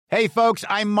Hey, folks,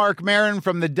 I'm Mark Maron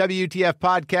from the WTF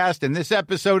Podcast, and this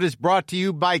episode is brought to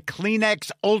you by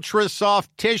Kleenex Ultra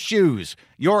Soft Tissues,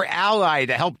 your ally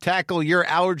to help tackle your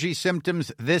allergy symptoms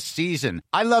this season.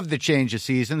 I love the change of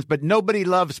seasons, but nobody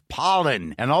loves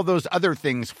pollen and all those other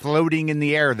things floating in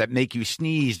the air that make you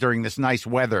sneeze during this nice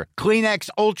weather. Kleenex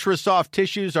Ultra Soft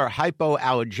Tissues are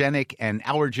hypoallergenic and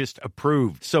allergist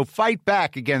approved, so fight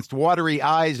back against watery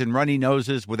eyes and runny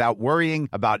noses without worrying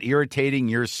about irritating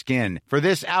your skin. For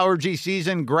this allergy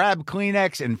season, grab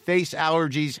Kleenex and face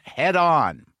allergies head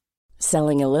on.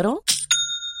 Selling a little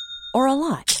or a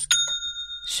lot?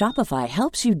 Shopify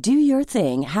helps you do your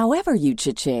thing however you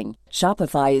cha-ching.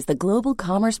 Shopify is the global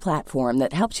commerce platform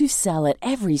that helps you sell at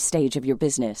every stage of your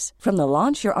business. From the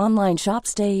launch your online shop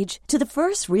stage to the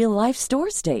first real-life store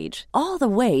stage, all the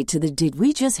way to the did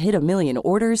we just hit a million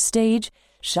orders stage.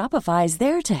 Shopify is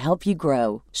there to help you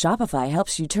grow. Shopify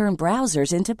helps you turn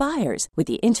browsers into buyers with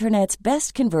the internet's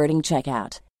best converting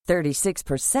checkout.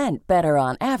 36% better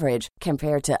on average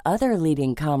compared to other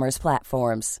leading commerce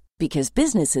platforms. Because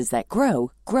businesses that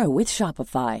grow, grow with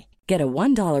Shopify. Get a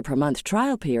 $1 per month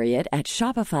trial period at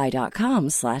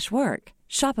shopify.com/work.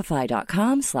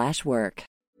 Shopify.com/work.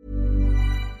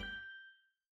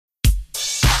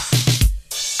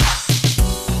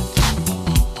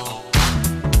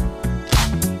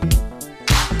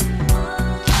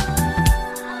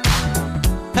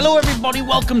 Hello everybody,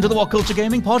 welcome to the What Culture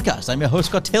Gaming Podcast. I'm your host,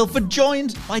 Scott Tilford,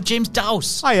 joined by James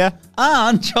Dowse. Hiya.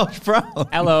 And Josh Brown.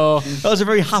 Hello. That was a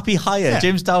very happy hire. Yeah.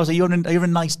 James Dowse, are you having a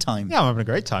nice time? Yeah, I'm having a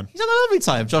great time. He's having a lovely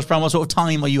time. Josh Brown, what sort of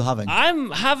time are you having?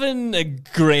 I'm having a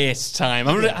great time.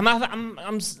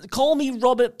 Call me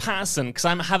Robert Pattinson because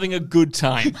I'm having a good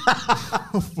time.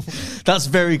 That's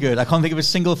very good. I can't think of a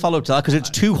single follow-up to that because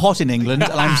it's too hot in England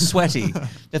and I'm sweaty.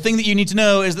 The thing that you need to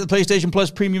know is that the PlayStation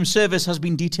Plus premium service has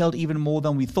been detailed even more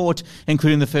than we thought,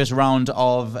 including the first round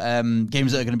of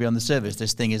games that are going to be on the service.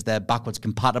 This thing is their backwards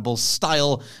compatible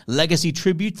style legacy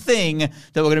tribute thing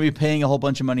that we're going to be paying a whole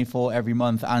bunch of money for every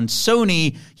month. And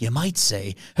Sony, you might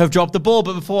say, have dropped the ball.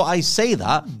 But before I say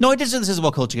that, no, I did say this is a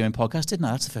What Culture Gaming Podcast, didn't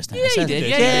I? That's the first thing I said. You did.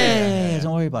 Yeah,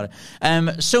 don't worry about it.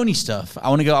 Sony stuff. I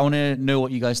want to know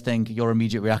what you guys think, your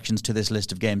immediate reactions to this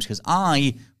list of games, because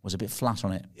I was a bit flat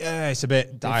on it. Yeah, it's a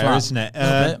bit dire, flat. isn't it?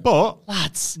 bit. But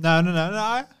Lads.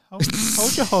 no.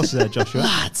 Hold your horse there, Joshua.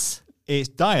 Lads. It's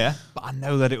dire, but I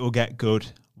know that it will get good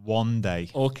one day.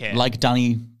 Okay. Like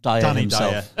Danny Dyer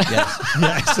himself. Dyer. Yes.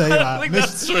 Yes, there you are. I think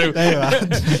that's true. There you are.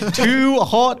 Too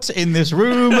hot in this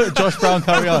room. Josh Brown,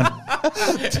 carry on.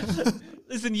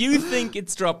 Listen, you think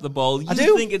it's dropped the ball. I do.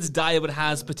 You think it's dire but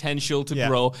has potential to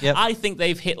grow. Yep. I think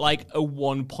they've hit like a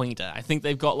 1-pointer. I think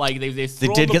they've got like they've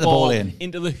thrown did the get the ball in.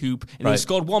 into the hoop and Right. they've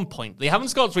scored 1 point. They haven't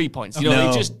scored 3 points. You know, No.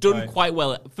 they've just done Right. quite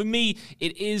well. For me,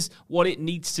 it is what it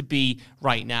needs to be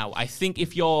right now. I think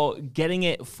if you're getting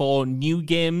it for new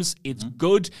games, it's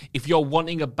good. If you're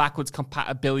wanting a backwards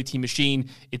compatibility machine,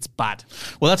 it's bad.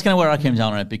 Well, that's kind of where I came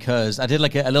down on it, because I did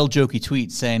like a little jokey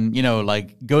tweet saying, you know,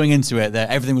 like going into it, that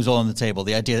everything was all on the table.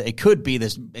 The idea that it could be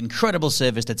this incredible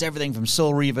service that's everything from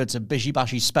Soul Reaver to Bishi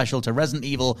Bashi Special to Resident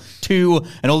Evil 2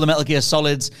 and all the Metal Gear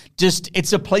Solids. Just,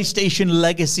 it's a PlayStation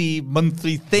legacy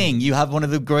monthly thing. You have one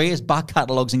of the greatest back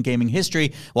catalogs in gaming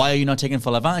history. Why are you not taking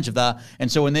full advantage of that?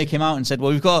 And so when they came out and said, well,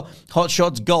 we've got Hot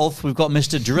Shots Golf, we've got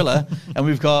Mr. Driller, and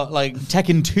we've got like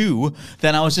Tekken 2,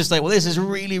 then I was just like, well, this is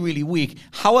really, really weak.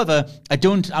 However,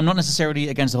 I'm not necessarily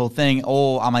against the whole thing,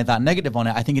 or am I that negative on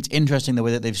it? I think it's interesting the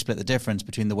way that they've split the difference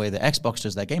between the way that Xbox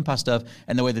does their Game Pass stuff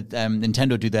and the way that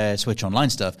Nintendo do their Switch Online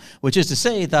stuff, which is to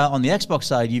say that on the Xbox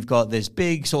side, you've got this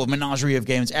big sort of menagerie of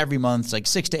games every month. It's like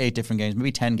 6 to 8 different games,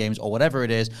 maybe 10 games or whatever it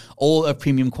is, all of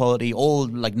premium quality, all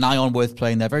like nigh on worth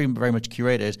playing. They're very, very much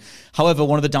curated. However,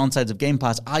 one of the downsides of Game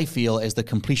Pass, I feel, is the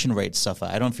completion rates suffer.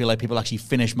 I don't feel like people actually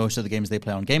finish most of the games they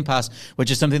play on Game Pass,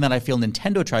 which is something that I feel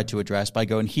Nintendo tried to address by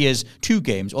going, here's 2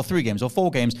 games or 3 games or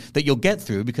 4 games that you'll get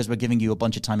through because we're giving you a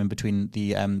bunch of time in between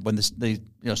the when the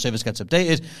service gets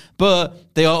updated,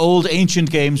 but they are old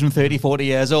ancient games from 30, 40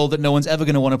 years old that no one's ever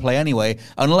going to want to play anyway,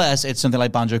 unless it's something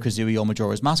like Banjo-Kazooie or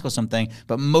Majora's Mask or something.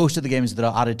 But most of the games that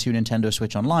are added to Nintendo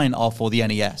Switch Online are for the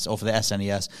NES or for the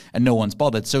SNES, and no one's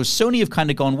bothered. So Sony have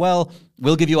kind of gone, well,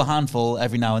 we'll give you a handful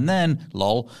every now and then,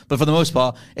 lol. But for the most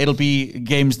part, it'll be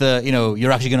games that, you know,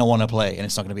 you're actually going to want to play, and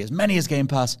it's not going to be as many as Game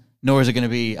Pass, nor is it going to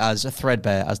be as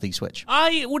threadbare as the Switch.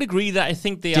 I would agree that I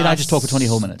think they Did are... I just talk for 20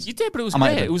 whole minutes? You did, but it was I might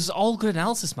have great. been. It was all good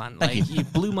analysis, man. Thank Like, you. you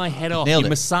blew my head off. Nailed You it.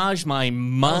 massaged my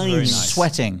mind. very nice.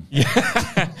 Sweating.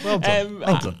 Well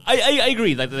done. I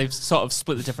agree. Like they've sort of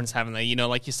split the difference, haven't they?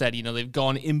 Like you said, they've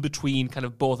gone in between kind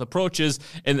of both approaches,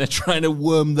 and they're trying to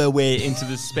worm their way into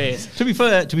this space. To be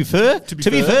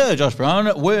fair, Josh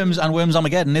Brown, Worms and Worms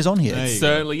Armageddon is on here. It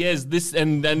certainly is. This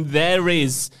and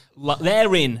therein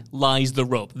lies the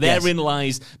rub. Therein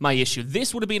lies my issue.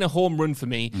 This would have been a home run for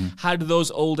me had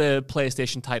those older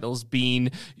PlayStation titles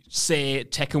been, say,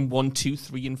 Tekken 1, 2,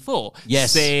 3, and 4.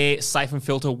 Yes. Say Siphon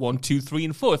Filter 1, 2, 3,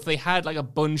 and 4. If they had like a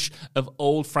bunch of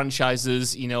old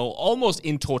franchises, almost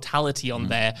in totality on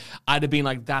there, I'd have been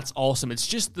like, that's awesome. It's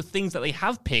just the things that they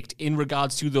have picked in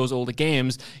regards to those older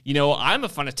games. I'm a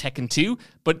fan of Tekken 2,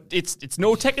 but it's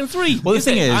no Tekken 3. Well, the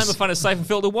thing is, I'm a fan of Siphon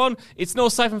Filter 1. It's no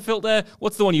Siphon Filter.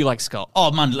 What's the one you like, Scott?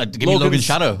 Oh man, give me Logan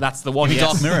Shadow. That's the one. Give me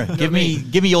Dark Mirror.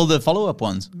 give me all the follow-up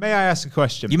ones. May I ask a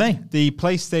question? You may. The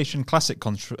PlayStation Classic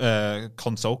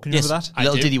console, can you remember that?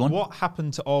 Little Diddy one. What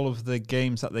happened to all of the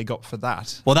games that they got for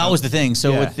that? Well, that was the thing.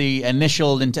 So with the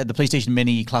initial, the PlayStation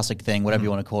Mini Classic thing, whatever you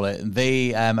want to call it,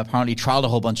 they apparently trialed a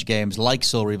whole bunch of games like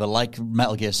Soul Reaver, like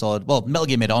Metal Gear Solid. Well, Metal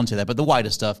Gear made it onto there, but the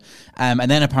wider stuff. And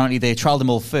then apparently they trialed them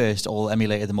all first, or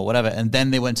emulated them or whatever, and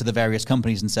then they went to the various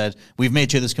companies and said, we've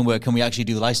made sure this can work. Can we actually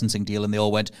do the licensing deal? And they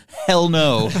all went, hell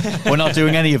no, we're not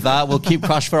doing any of that. We'll keep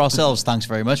Crash for ourselves. Thanks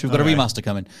very much. We've got a remaster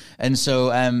coming. And so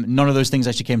none of those things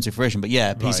actually came to fruition. But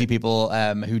yeah, PC people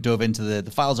who dove into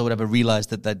the files or whatever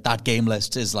realized that game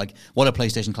list is like what a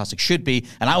PlayStation Classic should be.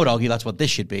 And I would argue that's what this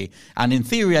should be. And in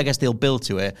theory, I guess they'll build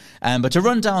to it. But to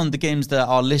run down the games that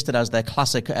are listed as their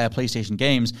classic PlayStation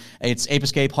games, it's Ape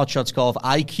Escape, Hot Shots Golf,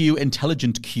 IQ,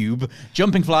 Intelligent Cube,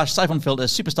 Jumping Flash, Siphon Filter,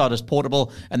 Super Stardust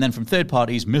Portable, and then from third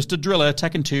parties, Mr. Driller,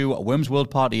 Tekken 2, Worms World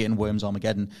Party, and Worms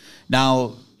Armageddon.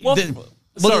 Now,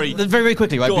 very, very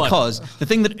quickly, right? Because the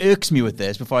thing that irks me with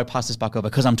this, before I pass this back over,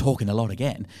 because I'm talking a lot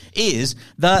again, is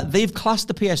that they've classed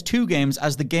the PS2 games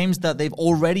as the games that they've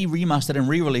already remastered and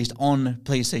re-released on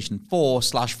PlayStation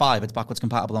 4/5. It's backwards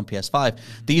compatible on PS5.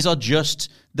 These are just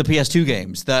the PS2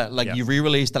 games that you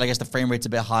re-released, that I guess the frame rate's a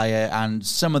bit higher, and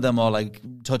some of them are like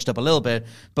touched up a little bit,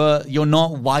 but you're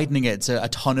not widening it to a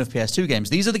ton of PS2 games.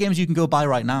 These are the games you can go buy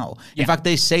right now. In fact,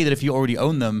 they say that if you already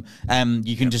own them,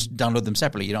 you can just download them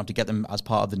separately. You don't have to get them as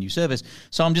part of the new service.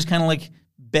 So I'm just kind of like,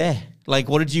 bleh. Like,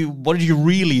 what did you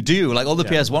really do? Like, all the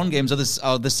PS1 games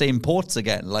are the same ports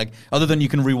again. Like, other than you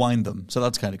can rewind them. So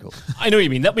that's kind of cool. I know what you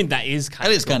mean. That is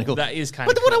kind of cool. That is kind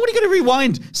of cool. What are you going to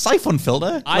rewind? Siphon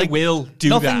Filter? I will do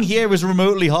nothing that. Nothing here was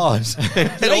remotely hard.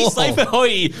 Siphon Filter's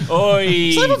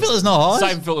not hard.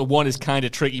 Siphon Filter 1 is kind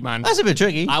of tricky, man. That's a bit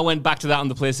tricky. I went back to that on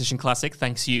the PlayStation Classic.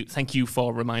 Thank you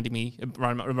for reminding me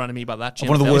about that, Jim.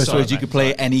 One of the worst ways you could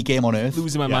play any game on Earth.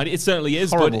 Losing my mind. It certainly is.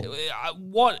 Horrible. But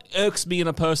what irks me on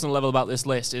a personal level about this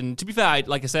list, and to be fair,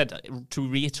 like I said, to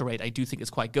reiterate, I do think it's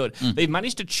quite good. They've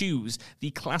managed to choose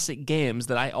the classic games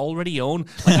that I already own.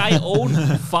 Like, I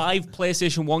own 5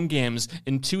 PlayStation 1 games,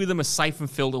 and 2 of them are Siphon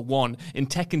Filter 1 and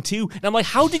Tekken 2. And I'm like,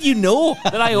 how did you know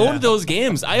that I owned those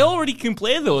games? I already can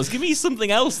play those. Give me something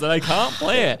else that I can't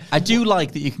play. I do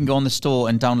like that you can go on the store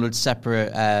and download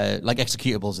separate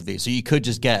executables of these. So you could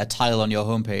just get a tile on your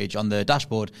homepage on the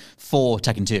dashboard for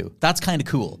Tekken 2. That's kind of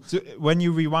cool. So when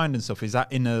you rewind and stuff, is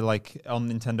that in on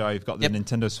Nintendo? You've got the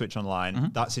Nintendo Switch Online.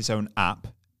 That's its own app.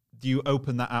 Do you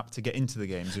open that app to get into the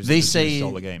games? Or is they say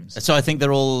install the games? So I think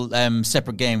they're all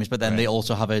separate games, but then they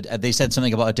also have they said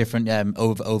something about a different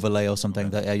overlay or something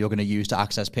that you're going to use to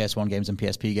access PS1 games and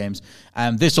PSP games.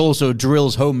 This also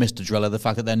drills home Mr. Driller the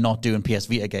fact that they're not doing PS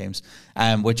Vita games,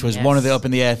 which was one of the up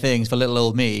in the air things for little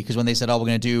old me, because when they said, we're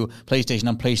going to do PlayStation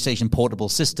and PlayStation Portable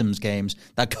Systems games,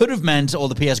 that could have meant all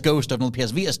the PS Go stuff and all the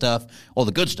PS Vita stuff, all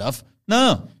the good stuff.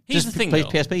 No. Here's just the thing,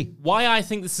 PSP. Why I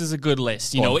think this is a good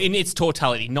list, in its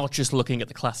totality, not just looking at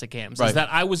the classic games, is that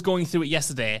I was going through it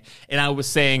yesterday and I was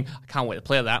saying, I can't wait to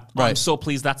play that. I'm so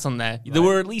pleased that's on there. There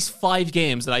were at least 5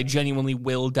 games that I genuinely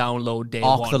will download day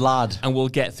one. Ark the Lad. And we'll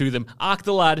get through them. Ark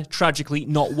the Lad, tragically,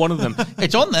 not one of them.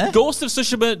 It's on there. Ghost of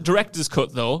Tsushima Director's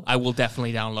Cut, though, I will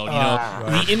definitely download.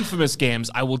 The infamous games,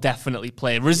 I will definitely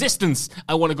play. Resistance,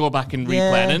 I want to go back and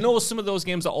replay. And I know some of those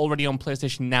games are already on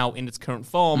PlayStation now in its current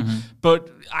form, but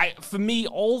for me,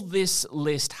 all this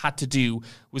list had to do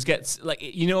was get,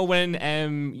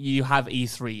 when you have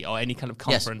E3 or any kind of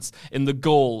conference, and the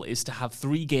goal is to have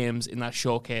 3 games in that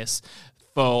showcase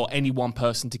for any one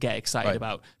person to get excited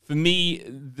about. For me,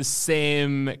 the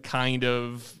same kind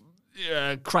of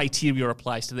criteria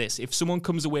applies to this. If someone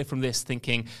comes away from this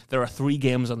thinking there are 3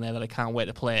 games on there that I can't wait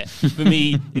to play, for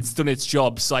me, it's done its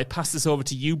job. So I pass this over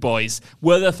to you boys.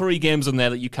 Were there 3 games on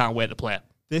there that you can't wait to play?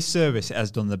 This service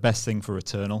has done the best thing for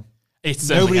Returnal.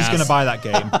 Nobody's going to buy that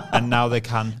game, and now they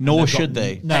can. Nor should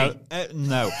they. No,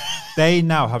 no. They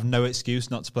now have no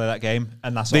excuse not to play that game,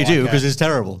 and that's They all I do, care. because it's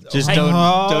terrible. Just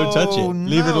don't touch it.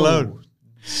 Leave it alone.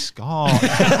 Scott,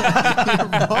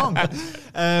 you're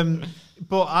wrong.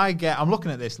 But I'm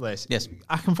looking at this list. Yes.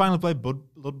 I can finally play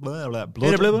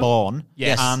Bloodborne.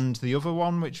 Yes. And the other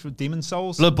one, which was Demon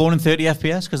Souls. Bloodborne in 30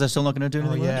 FPS, because they're still not going to do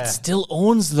anything with it. It still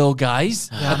owns, though, guys.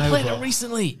 Yeah, I played it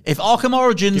recently. If Arkham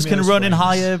Origins Give me can those run in frames.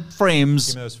 higher frames,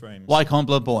 Give me those frames. why can't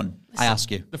Bloodborne? I ask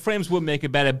you. The frames would make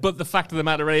it better, but the fact of the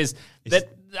matter is that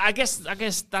I guess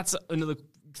that's another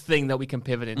thing that we can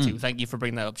pivot into. Thank you for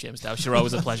bringing that up, James Dow. Sure,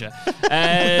 always a pleasure.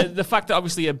 The fact that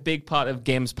obviously a big part of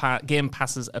Game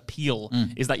Pass's appeal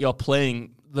is that you're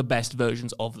playing the best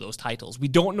versions of those titles. We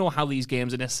don't know how these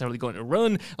games are necessarily going to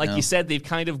run. Like you said, they've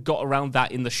kind of got around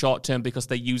that in the short term because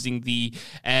they're using the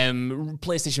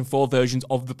PlayStation 4 versions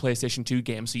of the PlayStation 2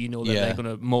 games, so you know that they're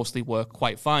going to mostly work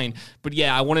quite fine. But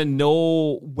yeah, I want to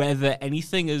know whether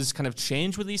anything has kind of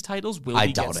changed with these titles. Will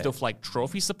we get stuff like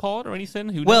trophy support or anything?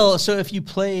 Who knows? Well, so if you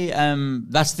play,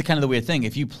 that's the kind of the weird thing.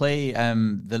 If you play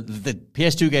the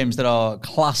PS2 games that are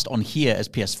classed on here as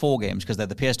PS4 games, because they're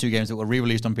the PS2 games that were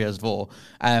re-released on PS4,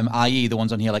 i.e. the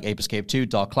ones on here like Ape Escape 2,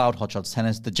 Dark Cloud, Hot Shots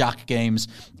Tennis, the Jack games,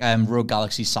 Rogue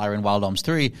Galaxy, Siren, Wild Arms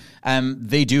 3,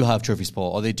 they do have trophy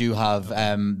support, or they do have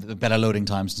better loading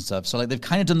times and stuff. So like they've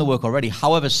kind of done the work already.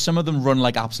 However, some of them run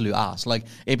like absolute ass. Like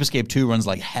Ape Escape 2 runs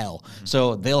like hell.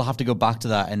 So they'll have to go back to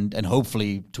that and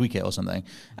hopefully tweak it or something,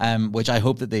 which I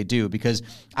hope that they do, because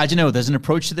I don't know, there's an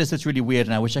approach to this that's really weird,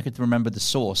 and I wish I could remember the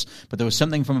source, but there was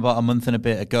something from about a month and a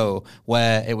bit ago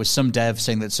where it was some dev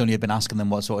saying that Sony had been asking them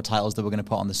what sort of titles they were going to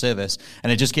put on the service,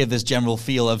 and it just gave this general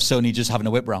feel of Sony just having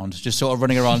a whip round, just sort of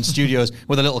running around studios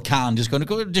with a little can, just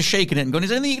shaking it and going,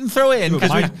 is there anything you can throw in?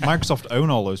 Microsoft own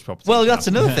all those properties. Well, that's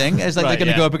another thing. It's like Right, they're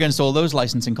going to go up against all those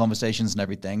licensing conversations and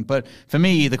everything. But for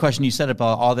me, the question you said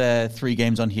about, are there 3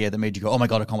 games on here that made you go, oh my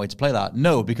God, I can't wait to play that?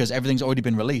 No, because everything's already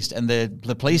been released, and the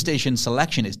PlayStation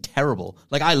selection is terrible.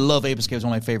 Like, I love Ape Escape, it's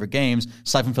one of my favorite games.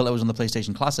 Siphon Filter was on the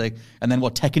PlayStation Classic. And then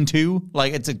what, Tekken 2?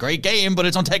 Like, it's a great game, but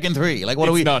it's on Tekken 3. Like, what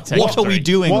are we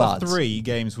doing, what lads? 3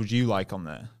 games would you like on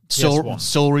there?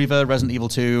 Soul Reaver, Resident Evil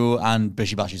 2, and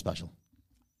Bishi Bashi Special.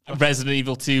 Resident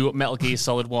Evil 2, Metal Gear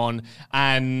Solid 1,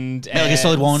 and Metal Gear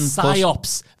Solid 1,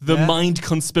 PsyOps, the Mind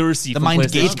Conspiracy. The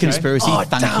Mind Gate Conspiracy,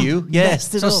 thank you.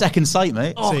 Yes, it's our second sight,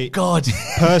 mate. Oh, See, God.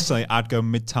 Personally, I'd go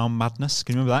Midtown Madness.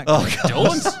 Can you remember that? Oh, God.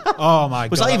 Don't. Oh, my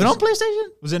God. Was that even on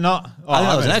PlayStation? Was it not? Oh, I think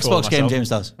that was an went to call Xbox game, myself. James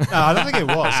does. No, I don't think it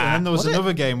was. And then there was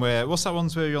another game where, what's that one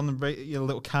where you're on your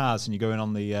little cars and you're going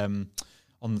on the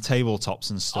tabletops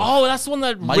and stuff? Oh, that's the one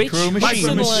that Micro Rich Machines.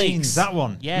 Mason Machines, likes. that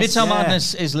one. Yes. Midtown Yeah.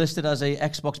 Madness is listed as a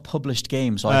Xbox published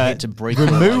game, so I hate to break it.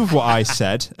 Remove what I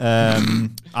said.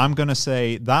 I'm going to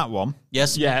say that one.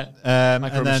 Yes. Yeah. And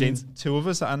Micro then Machines. 2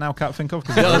 others that I now can't think of.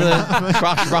 The other,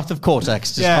 Wrath of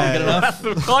Cortex. Just can't get enough.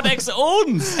 Codex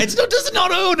owns. Does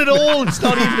not own at all. It's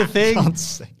not even a thing. God's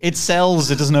sake. It sells.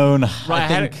 It doesn't own.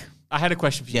 Right, I had a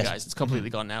question for you Yes. guys. It's completely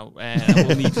gone now. I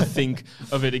will need to think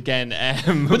of it again.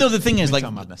 But no, the thing is, like,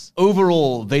 Midtown Madness.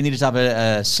 overall, they needed to have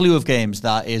a slew of games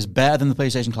that is better than the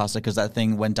PlayStation Classic, because that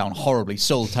thing went down horribly,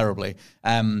 sold terribly.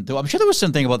 Though I'm sure there was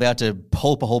something about they had to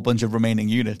pulp a whole bunch of remaining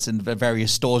units, and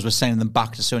various stores were sending them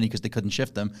back to Sony because they couldn't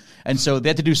shift them. And so they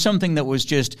had to do something that was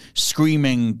just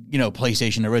screaming,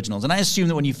 PlayStation originals. And I assume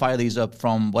that when you fire these up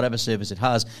from whatever service it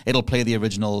has, it'll play the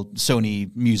original Sony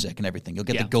music and everything. You'll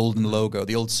get the golden logo,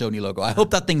 the old Sony logo. I hope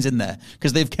that thing's in there,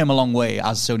 because they've come a long way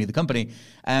as Sony, the company.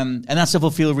 And that stuff will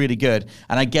feel really good.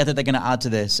 And I get that they're going to add to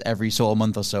this every sort of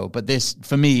month or so. But this,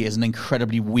 for me, is an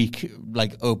incredibly weak,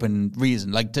 open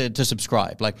reason, to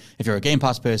subscribe. Like, if you're a Game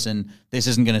Pass person, this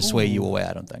isn't going to sway you away,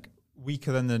 I don't think.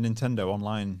 Weaker than the Nintendo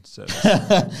online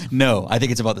service. No, I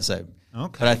think it's about the same.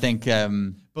 Okay. But I think...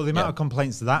 But the amount of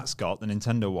complaints that's got, the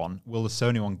Nintendo one, will the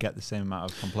Sony one get the same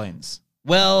amount of complaints?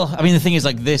 Well, I mean, the thing is,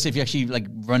 this, if you actually,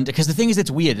 run... Because the thing is,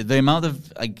 it's weird. The amount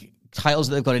of, titles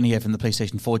that they've got in here from the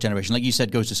PlayStation 4 generation, like you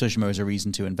said, Ghost of Tsushima is a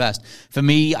reason to invest. For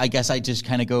me, I guess I just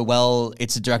kind of go, well,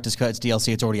 it's a director's cut, it's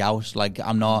DLC, it's already out.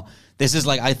 I'm not... This is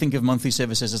I think of monthly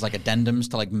services as addendums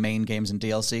to main games and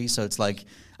DLC. So it's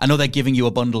I know they're giving you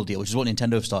a bundle deal, which is what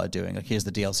Nintendo have started doing. Here's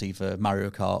the DLC for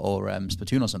Mario Kart or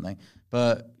Splatoon or something.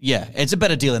 But yeah, it's a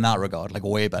better deal in that regard,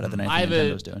 way better than anything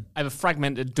Nintendo's doing. I have a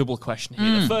fragmented double question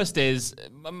here. The first is,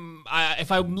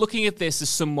 if I'm looking at this as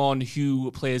someone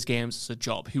who plays games as a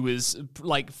job, who is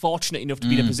like fortunate enough to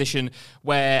be in a position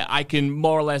where I can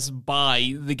more or less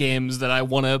buy the games that I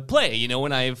want to play, you know,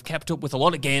 and I've kept up with a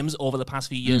lot of games over the past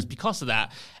few years because of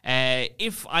that.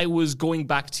 If I was going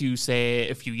back to, say,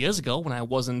 a few years ago when I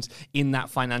wasn't in that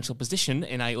financial position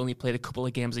and I only played a couple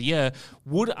of games a year,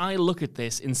 would I look at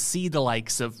this and see the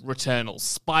likes of Returnal,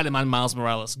 Spider-Man Miles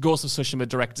Morales, Ghost of Tsushima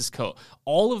Director's Cut,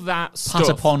 all of that stuff.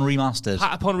 Patapon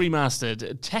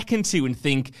Remastered, Tekken 2, and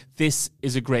think this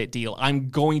is a great deal. I'm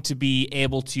going to be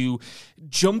able to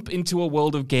jump into a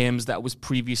world of games that was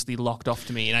previously locked off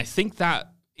to me. And I think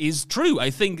that is true.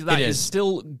 I think that is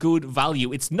still good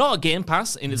value. It's not a Game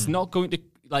Pass, and it's not going to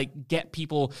like get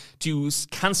people to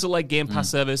cancel their Game Pass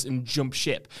service and jump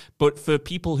ship. But for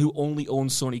people who only own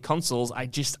Sony consoles, I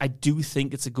do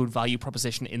think it's a good value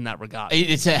proposition in that regard.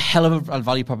 It's a hell of a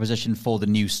value proposition for the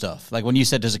new stuff. Like when you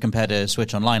said, does it compare to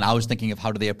Switch Online? I was thinking of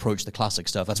how do they approach the classic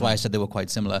stuff. That's why I said they were quite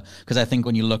similar. Because I think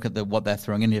when you look at what they're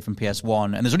throwing in here from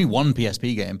PS1, and there's only one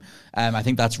PSP game, I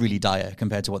think that's really dire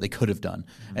compared to what they could have done.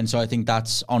 And so I think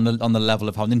that's on the level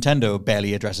of how Nintendo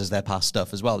barely addresses their past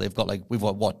stuff as well. They've got we've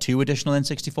got 2 additional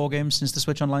N64 games since the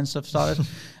Switch Online stuff started.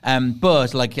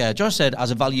 But like Josh said,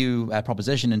 as a value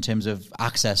proposition in terms of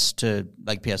access to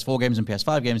like PS4 games and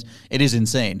PS5 games, it is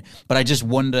insane. But I just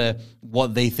wonder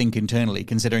what they think internally,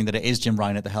 considering that it is Jim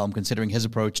Ryan at the helm, considering his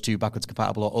approach to backwards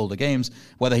compatible or older games,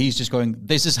 whether he's just going,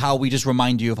 this is how we just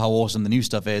remind you of how awesome the new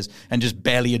stuff is and just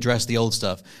barely address the old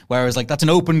stuff. Whereas like that's an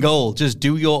open goal. Just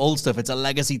do your old stuff. It's a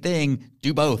legacy thing.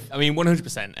 Do both. I mean,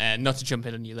 100%. Not to jump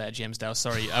in on you there, James Dow.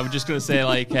 Sorry. I was just going to say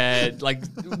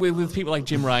with people like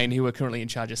Jim Ryan, who are currently in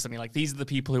charge of something, like these are the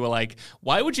people who are like,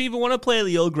 why would you even want to play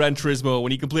the old Gran Turismo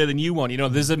when you can play the new one? You know,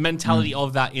 there's a mentality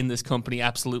of that in this company,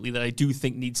 absolutely, that I do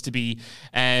think needs to be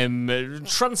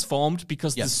transformed,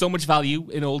 because there's so much value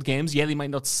in old games. Yeah, they might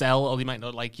not sell, or they might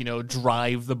not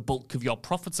drive the bulk of your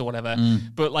profits or whatever,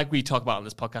 but like we talk about on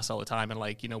this podcast all the time,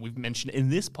 and we've mentioned in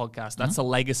this podcast, that's a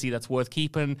legacy that's worth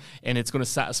keeping, and it's going to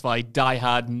satisfy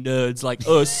diehard nerds like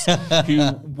us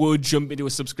who would jump into a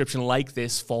subscription like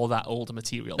this for that older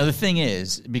material. Now, the thing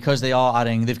is, because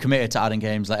they've committed to adding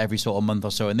games like every sort of month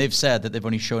or so, and they've said that they've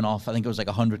only shown off, I think it was like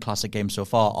 100 classic games so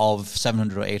far of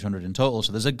 700 or 800 in total.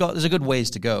 So there's a good ways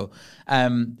to go.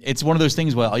 It's one of those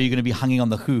things where, are you going to be hanging on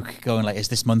the hook going like, is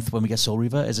this month when we get Soul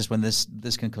Reaver? Is this when this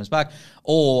comes back?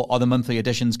 Or are the monthly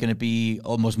editions going to be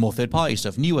almost more third-party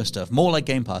stuff, newer stuff, more like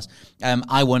Game Pass?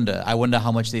 I wonder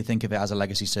how much they think of it as a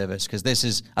legacy service, because this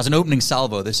is, as an opening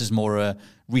salvo, this is more a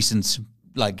recent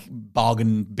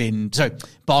bargain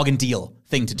deal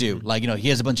thing to do.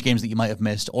 Here's a bunch of games that you might have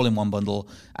missed all in one bundle.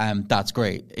 That's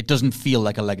great. It doesn't feel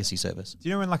like a legacy service. Do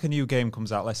you know when a new game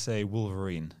comes out, let's say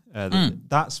Wolverine,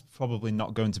 that's probably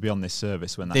not going to be on this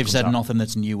service when that they've comes said out. Nothing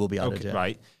that's new will be added. Okay, yeah.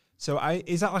 right. So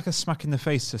is that like a smack in the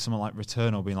face to someone like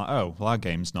Returnal being like, oh, well, our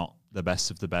game's not the best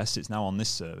of the best. It's now on this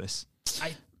service.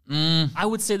 I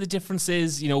would say the difference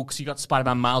is, because you got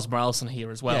Spider-Man Miles Morales in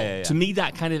here as well. Yeah. To me,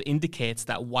 that kind of indicates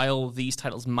that while these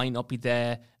titles might not be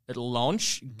there at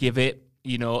launch, give it,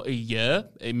 a year,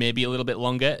 maybe a little bit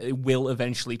longer, it will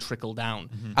eventually trickle down.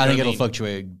 I think it'll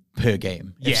fluctuate per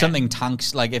game. If something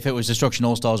tanks, like if it was Destruction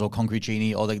All-Stars or Concrete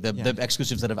Genie or the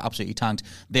exclusives that have absolutely tanked,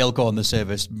 they'll go on the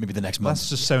service maybe the next month. That's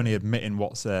just Sony admitting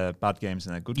what's their bad games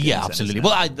and their good games. Yeah, absolutely.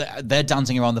 Well, they're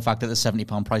dancing around the fact that the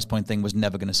 £70 price point thing was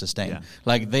never going to sustain.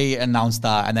 Yeah. They announced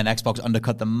that, and then Xbox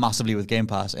undercut them massively with Game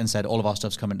Pass and said all of our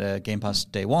stuff's coming to Game Pass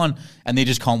day one, and they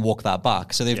just can't walk that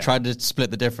back. So they've tried to split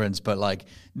the difference, but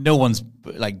no one's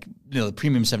the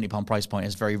premium £70 price point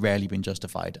has very rarely been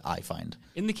justified, I find.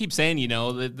 And they keep saying,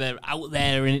 that they're out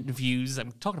there in interviews.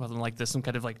 I'm talking about them like there's some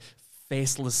kind of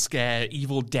faceless,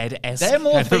 Evil Dead-esque. They're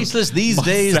more faceless these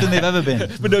days than they've ever been.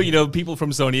 But no, people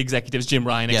from Sony executives, Jim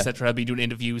Ryan, etc., have been doing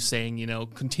interviews saying,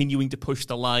 continuing to push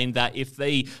the line that if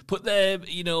they put their,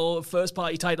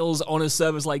 first-party titles on a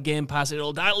service like Game Pass,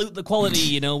 it'll dilute the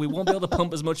quality. We won't be able to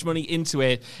pump as much money into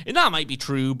it. And that might be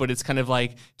true, but it's kind of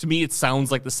to me, it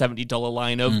sounds like the $70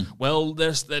 line of, well,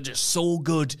 they're just so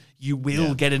good, you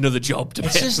will get another job to pay.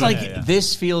 It's just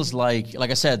this feels like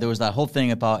I said, there was that whole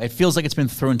thing about, it feels like it's been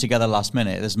thrown together last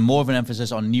minute. There's more of an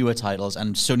emphasis on newer titles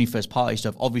and Sony first-party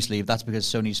stuff. Obviously, that's because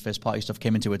Sony's first-party stuff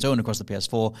came into its own across the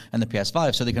PS4 and the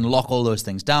PS5, so they can lock all those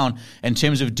things down. In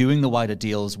terms of doing the wider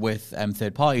deals with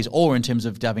third parties, or in terms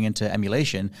of diving into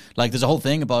emulation, there's a whole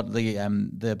thing about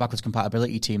the backwards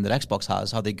compatibility team that Xbox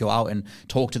has, how they go out and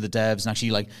talk to the devs and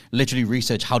actually literally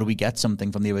research how do we get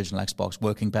something from the original Xbox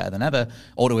working better than ever,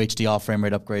 auto HDR, frame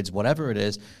rate upgrades, whatever it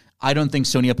is. I don't think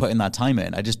Sony are putting that time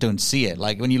in. I just don't see it.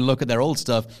 Like, when you look at their old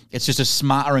stuff, it's just a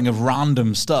smattering of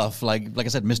random stuff. Like I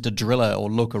said, Mr. Driller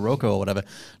or Loco Roco or whatever.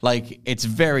 Like, it's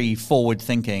very forward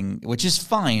thinking, which is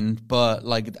fine, but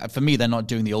like, for me, they're not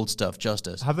doing the old stuff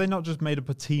justice. Have they not just made up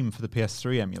a team for the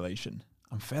PS3 emulation?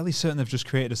 I'm fairly certain they've just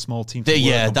created a small team. But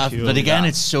again,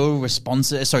 it's so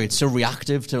responsive. Sorry, it's so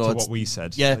reactive to what we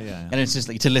said. Yeah, and it's just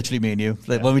like to literally me and you.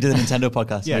 Like when we did the Nintendo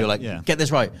podcast, we were like, "Get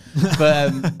this right."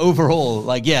 But overall,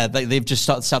 like, they've just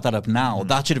set that up now.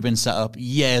 That should have been set up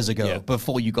years ago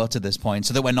before you got to this point,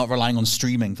 so that we're not relying on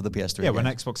streaming for the PS3. Yeah, when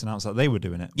Xbox announced that they were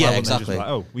doing it. Yeah, exactly. Like,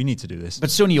 oh, we need to do this. But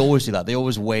Sony always do that. They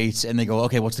always wait and they go,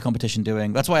 "Okay, what's the competition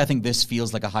doing?" That's why I think this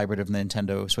feels like a hybrid of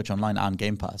Nintendo Switch Online and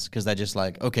Game Pass, because they're just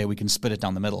like, "Okay, we can split it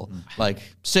down the middle." Like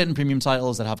certain premium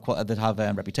titles that have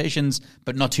reputations,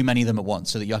 but not too many of them at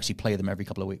once, so that you actually play them every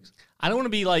couple of weeks. I don't want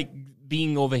to be like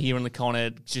being over here in the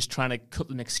corner just trying to cut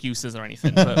them excuses or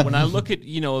anything. But when I look at,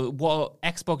 what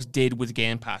Xbox did with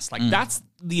Game Pass, like that's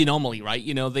the anomaly, right?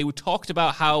 They were talked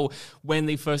about how when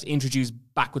they first introduced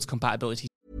backwards compatibility.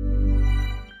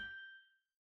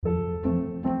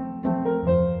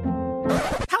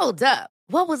 Hold up.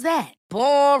 What was that?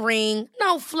 Boring.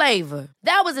 No flavor.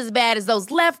 That was as bad as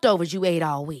those leftovers you ate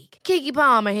all week. Keke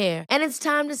Palmer here, and it's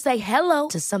time to say hello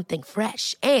to something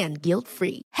fresh and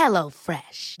guilt-free. Hello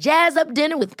Fresh. Jazz up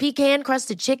dinner with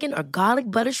pecan-crusted chicken or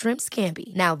garlic butter shrimp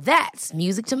scampi. Now that's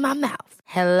music to my mouth.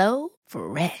 Hello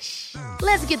Fresh.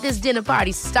 Let's get this dinner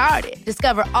party started.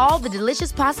 Discover all the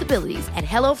delicious possibilities at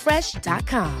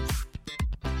HelloFresh.com.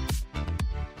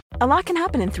 A lot can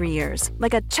happen in 3 years,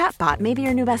 like a chatbot may be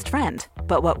your new best friend.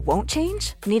 But what won't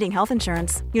change? Needing health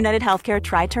insurance. United Healthcare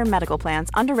Tri-Term Medical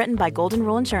Plans, underwritten by Golden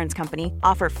Rule Insurance Company,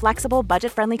 offer flexible,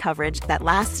 budget-friendly coverage that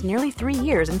lasts nearly 3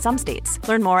 years in some states.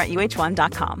 Learn more at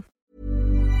uh1.com.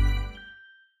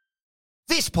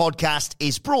 This podcast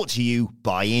is brought to you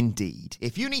by Indeed.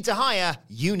 If you need to hire,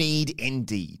 you need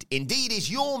Indeed. Indeed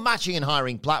is your matching and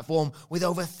hiring platform with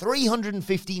over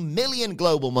 350 million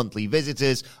global monthly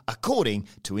visitors, according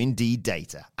to Indeed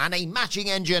data, and a matching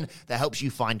engine that helps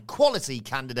you find quality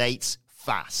candidates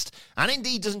fast. And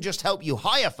Indeed doesn't just help you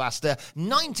hire faster.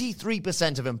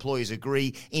 93% of employers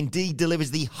agree Indeed delivers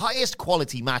the highest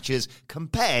quality matches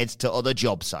compared to other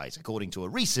job sites, according to a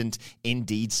recent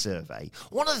Indeed survey.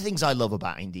 One of the things I love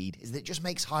about Indeed is that it just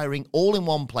makes hiring all in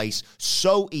one place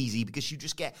so easy, because you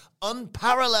just get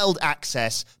unparalleled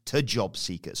access to job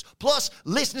seekers. Plus,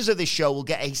 listeners of this show will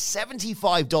get a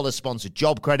 $75 sponsored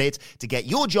job credit to get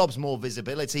your jobs more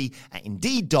visibility at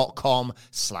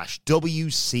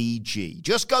Indeed.com/WCG.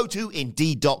 Just go to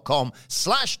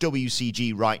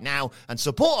Indeed.com/WCG right now and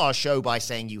support our show by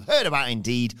saying you heard about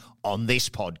Indeed on this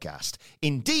podcast.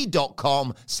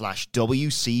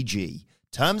 Indeed.com/WCG.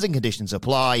 Terms and conditions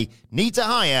apply. Need to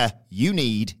hire? You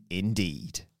need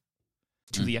Indeed.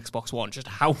 To the Xbox One, just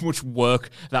how much work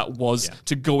that was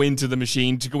to go into the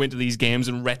machine, to go into these games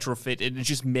and retrofit it and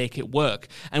just make it work.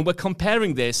 And we're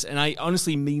comparing this, and I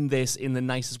honestly mean this in the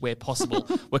nicest way possible,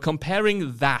 we're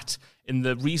comparing that in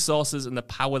the resources and the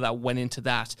power that went into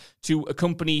that to a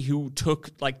company who took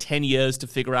like 10 years to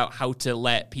figure out how to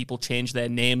let people change their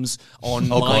names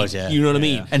online. Oh God, yeah. You know what I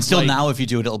mean? And still now, if you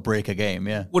do it, it'll break a game,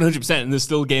 100%. And there's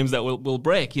still games that will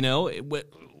break,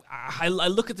 I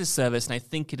look at this service and I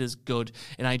think it is good,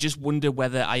 and I just wonder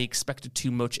whether I expected too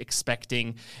much,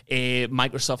 expecting a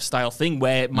Microsoft-style thing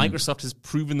where Microsoft has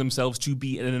proven themselves to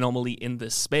be an anomaly in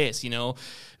this space,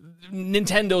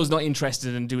 Nintendo's not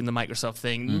interested in doing the Microsoft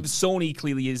thing. Sony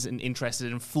clearly isn't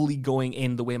interested in fully going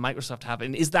in the way Microsoft have.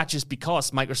 And is that just because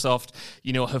Microsoft,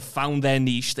 have found their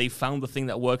niche, they found the thing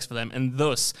that works for them, and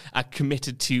thus are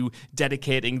committed to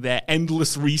dedicating their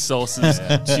endless resources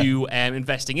to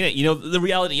investing in it? The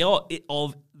reality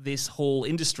of this whole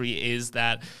industry is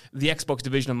that the Xbox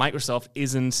division of Microsoft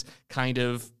isn't kind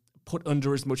of put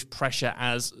under as much pressure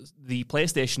as the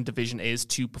PlayStation division is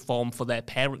to perform for their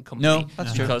parent company. No,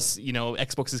 that's true. Because,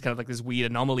 Xbox is kind of like this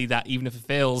weird anomaly that even if it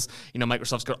fails,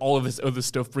 Microsoft's got all of this other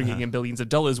stuff bringing in billions of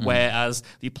dollars, whereas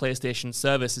the PlayStation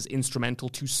service is instrumental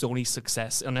to Sony's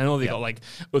success. And I know they got like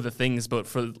other things, but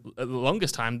for the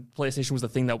longest time, PlayStation was the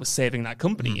thing that was saving that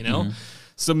company,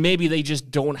 So maybe they just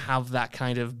don't have that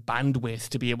kind of bandwidth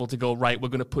to be able to go, right, we're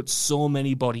going to put so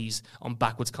many bodies on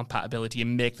backwards compatibility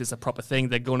and make this a proper thing.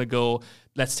 They're going to go,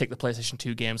 let's take the PlayStation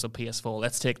 2 games on PS4.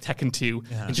 Let's take Tekken 2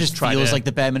 and just try feels to like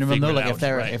the bare minimum, though. Like out,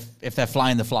 if they're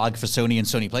flying the flag for Sony and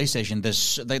Sony PlayStation,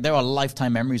 there are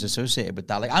lifetime memories associated with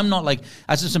that. Like, I'm not like,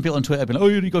 as some people on Twitter have been like, oh,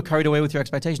 you got carried away with your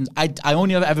expectations. I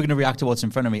only ever going to react to what's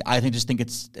in front of me. I just think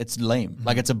it's lame.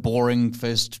 Like, it's a boring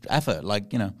first effort.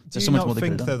 Like, there's so much more they could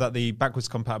have done. Do you not think, though, that the backwards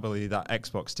compatibility that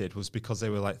Xbox did was because they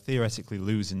were like theoretically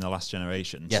losing the last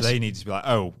generation. Yes. So they needed to be like,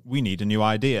 oh, we need a new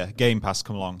idea. Game Pass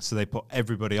come along. So they put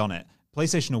everybody on it.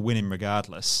 PlayStation are winning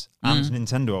regardless, and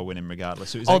Nintendo are winning regardless.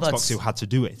 So it was Xbox who had to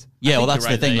do it. Yeah, well, that's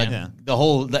the thing.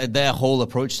 There, their whole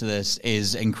approach to this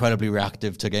is incredibly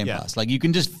reactive to Game Pass. Like, you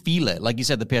can just feel it. Like you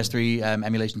said, the PS3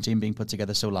 emulation team being put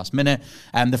together so last minute,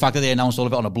 and the fact that they announced all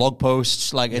of it on a blog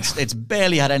post, like it's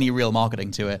barely had any real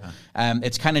marketing to it.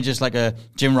 It's kind of just like a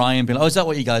Jim Ryan being like, "Oh, is that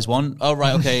what you guys want? Oh,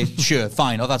 right, okay, sure,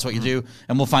 fine. Oh, that's what you do,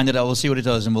 and we'll find it out. We'll see what it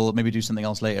does, and we'll maybe do something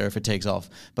else later if it takes off."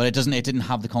 But it didn't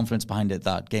have the confidence behind it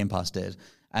that Game Pass did.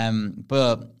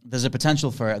 But there's a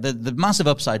potential for the massive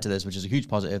upside to this, which is a huge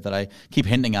positive that I keep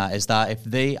hinting at, is that if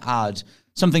they add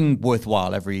something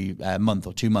worthwhile every month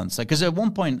or 2 months, like, because at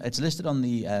one point it's listed on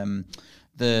the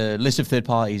list of third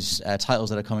parties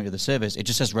titles that are coming to the service, it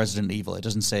just says Resident Evil. It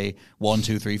doesn't say 1,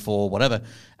 2, 3, 4, whatever.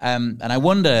 And I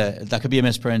wonder, that could be a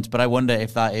misprint, but I wonder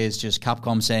if that is just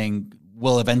Capcom saying,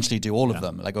 we'll eventually do all of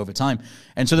them, like, over time.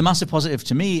 And so the massive positive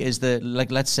to me is that, like,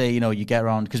 let's say, you get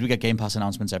around, because we get Game Pass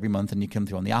announcements every month and you come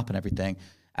through on the app and everything.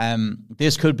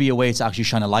 This could be a way to actually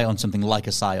shine a light on something like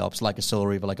a PsyOps, like a Soul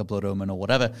Reaver, like a Blood Omen or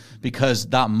whatever, because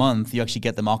that month you actually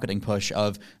get the marketing push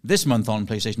of this month on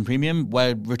PlayStation Premium,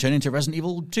 we're returning to Resident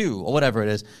Evil 2 or whatever it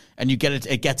is, and you get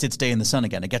it gets its day in the sun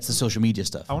again. It gets the social media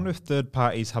stuff. I wonder if third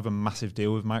parties have a massive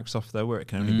deal with Microsoft, though, where it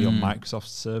can only be on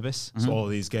Microsoft's service. So all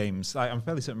of these games, I'm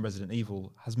fairly certain Resident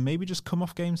Evil has maybe just come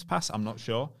off Games Pass. I'm not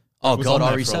sure. Oh, God,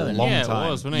 RE7 RE7. for a long Yeah, time. it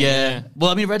was, wasn't it? Yeah. Well,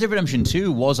 I mean, Red Dead Redemption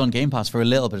 2 was on Game Pass for a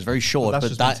little bit. It's very short. That's but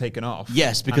just that been taken off.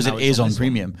 Yes, because And it now it's is on on this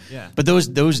premium. one. Yeah. But those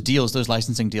deals, those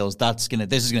licensing deals, this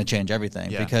is gonna change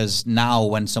everything. Yeah. Because now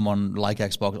when someone like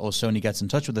Xbox or Sony gets in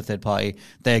touch with the third party,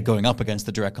 they're going up against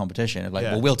the direct competition. Like,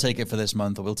 well, we'll take it for this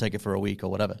month, or we'll take it for a week, or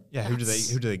whatever. Yeah, who do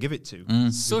they give it to?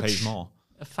 Who pays more?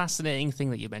 A fascinating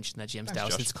thing that you mentioned there, James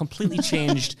Dowse. Josh. It's completely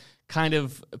changed kind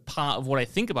of part of what I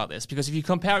think about this, because if you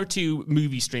compare it to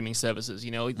movie streaming services,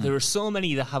 there are so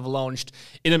many that have launched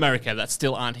in America that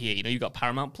still aren't here. You got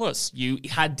Paramount Plus. You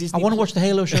had Disney. I want to watch the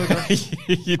Halo show.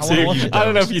 You I wanna watch do. it, I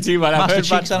don't know if you do, but I've heard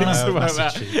Master bad Chiefs, I don't things know. about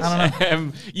Master Chiefs.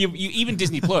 that. You even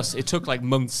Disney Plus. It took like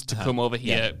months to come over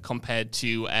here compared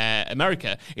to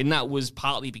America, and that was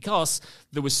partly because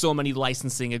there was so many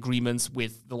licensing agreements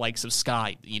with the likes of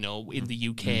Sky, in the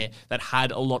UK that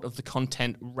had a lot of the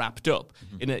content wrapped up.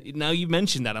 And now you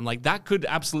mentioned that, I'm like, that could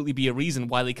absolutely be a reason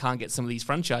why they can't get some of these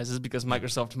franchises, because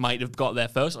Microsoft might have got there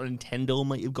first, or Nintendo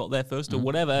might have got there first, or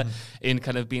whatever, in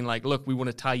kind of being like, look, we want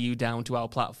to tie you down to our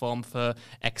platform for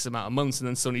X amount of months, and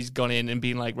then Sony's gone in and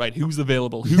been like, right, who's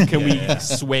available? Who can we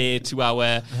sway to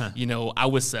our,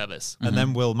 our service? And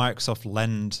then will Microsoft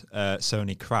lend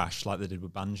Sony Crash like they did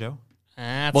with Banjo?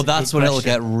 That's when it'll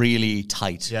get really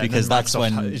tight, because that's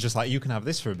when it's just like, you can have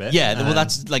this for a bit. Yeah, well,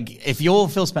 that's like, if you're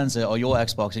Phil Spencer or you're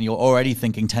Xbox and you're already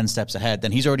thinking 10 steps ahead,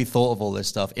 then he's already thought of all this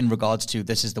stuff in regards to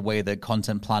this is the way that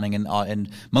content planning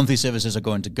and monthly services are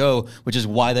going to go, which is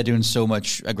why they're doing so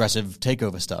much aggressive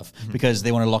takeover stuff, because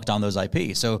they want to lock down those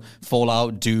IP. So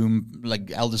Fallout, Doom,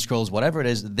 like Elder Scrolls, whatever it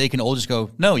is, they can all just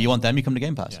go, no, you want them, you come to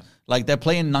Game Pass. Yeah. Like, they're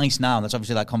playing nice now. And that's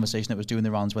obviously that conversation that was doing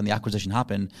the rounds when the acquisition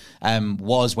happened,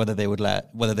 was whether they would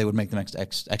make the next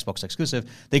Xbox exclusive.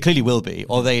 They clearly will be.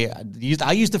 Or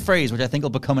I used the phrase, which I think will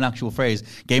become an actual phrase,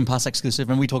 Game Pass exclusive.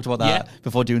 And we talked about that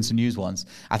before doing some news once.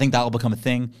 I think that'll become a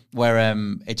thing where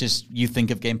you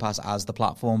think of Game Pass as the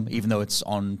platform, even though it's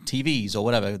on TVs or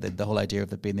whatever, the whole idea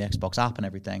of it being the Xbox app and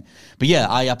everything. But yeah,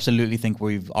 I absolutely think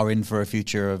we are in for a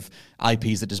future of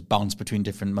IPs that just bounce between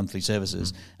different monthly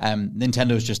services.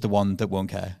 Nintendo's just the one that won't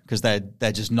care, because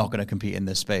they're just not going to compete in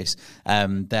this space.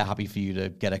 They're happy for you to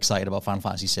get excited about Final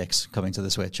Fantasy VI coming to the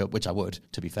Switch, which I would,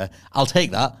 to be fair. I'll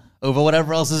take that over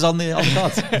whatever else is on the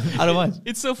cards. I don't mind.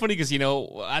 It's so funny because,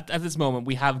 at this moment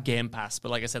we have Game Pass,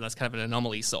 but like I said, that's kind of an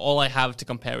anomaly. So all I have to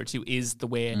compare it to is the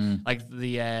way like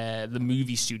the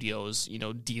movie studios,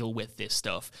 deal with this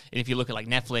stuff. And if you look at like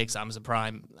Netflix, Amazon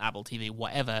Prime, Apple TV,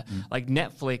 whatever, like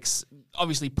Netflix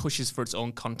obviously pushes for its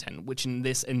own content, which in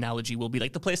this analogy will be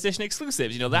like the PlayStation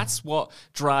exclusives. That's what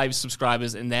drives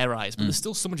subscribers in their eyes. But there's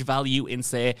still so much value in,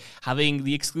 say, having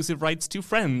the exclusive rights to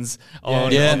Friends on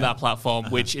that platform,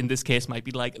 which in this case might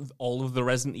be like all of the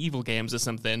Resident Evil games or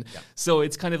something. Yeah. So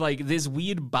it's kind of like this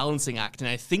weird balancing act, and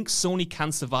I think Sony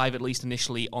can survive, at least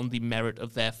initially, on the merit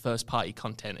of their first party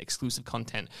content, exclusive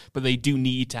content, but they do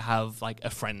need to have like a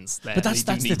Friends there. But that's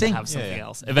the thing. To have something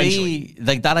else eventually.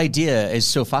 Like, that idea is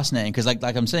so fascinating, because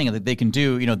like I'm saying, they can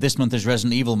do, this month is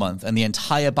Resident Evil month, and the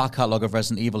entire back catalog of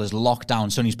Resident Evil is locked down.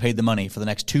 Sony's paid the money for the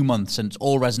next 2 months, and it's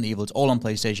all Resident Evil. It's all on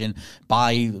PlayStation.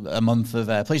 Buy a month of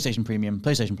PlayStation Premium,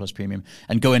 PlayStation Plus Premium,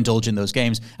 and go indulge in those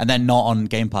games, and then not on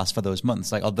Game Pass for those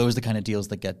months. Like, are those the kind of deals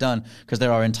that get done? Because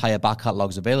there are entire back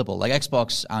catalogs available. Like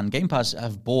Xbox and Game Pass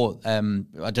have bought, I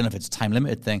don't know if it's a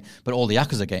time-limited thing, but all the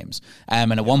Yakuza games.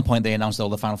 And at one point, they announced that all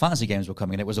the Final Fantasy games were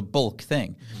coming, and it was a bulk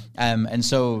thing. And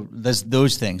so there's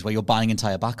those things where you're buying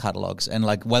entire back catalogs, and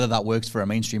like whether that works for a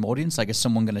mainstream audience, like is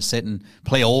someone going to sit and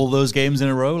play all those games in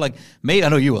a row? Like maybe, I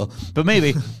know you will, but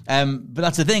maybe. But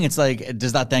that's the thing. It's like,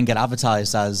 does that then get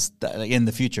advertised as in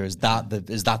the future? Is that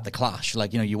the clash?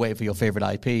 Like, you wait for your favorite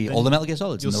IP, then all the Metal Gear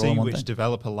Solids. You'll see which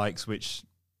developer likes which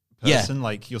person. Yeah.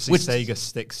 Like you'll see Sega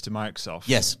sticks to Microsoft.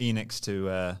 Yes. Enix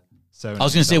to Sony. I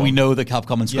was going to say, we know that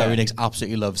Capcom and Square Enix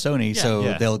absolutely love Sony,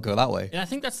 so they'll go that way. And I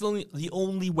think that's the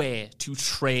only way to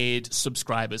trade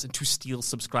subscribers and to steal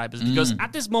subscribers, because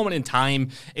at this moment in time,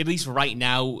 at least right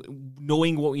now,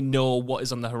 knowing what we know, what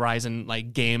is on the horizon,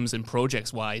 like games and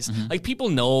projects wise, like people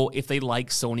know if they like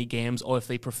Sony games or if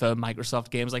they prefer Microsoft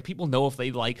games. Like people know if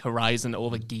they like Horizon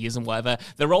over Gears and whatever.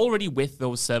 They're already with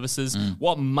those services.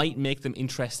 What might make them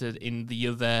interested in the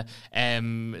other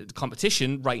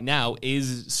competition right now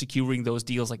is securing those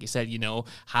deals, like you said,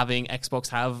 having Xbox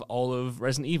have all of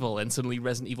Resident Evil, and suddenly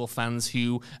Resident Evil fans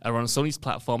who are on Sony's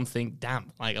platform think, damn,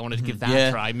 like I wanted to give that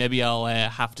a try. Maybe I'll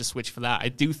have to switch for that. I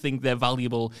do think they're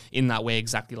valuable in that way,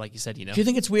 exactly like you said, Do you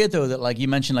think it's weird, though, that like you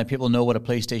mentioned, like people know what a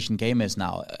PlayStation game is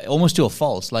now, almost to a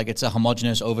fault? Like it's a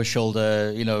homogenous,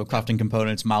 over-shoulder, crafting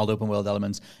components, mild open world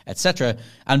elements, etc.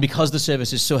 And because the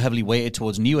service is so heavily weighted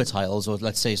towards newer titles, or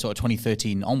let's say sort of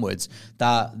 2013 onwards,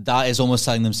 that is almost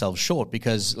selling themselves short,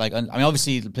 because like, I mean,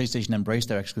 obviously, the PlayStation embraced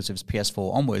their exclusives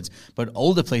PS4 onwards, but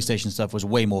older PlayStation stuff was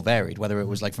way more varied, whether it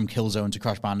was like from Killzone to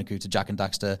Crash Bandicoot to Jak and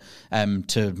Daxter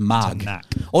to MAG.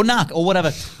 Or Knack, or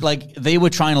whatever. Like, they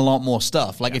were trying a lot more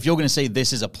stuff. Like, if you're going to say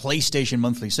this is a PlayStation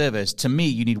monthly service, to me,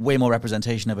 you need way more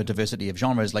representation of a diversity of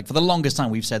genres. Like, for the longest time,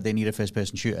 we've said they need a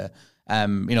first-person shooter. They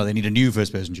need a new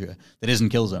first-person shooter that isn't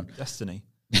Killzone. Destiny.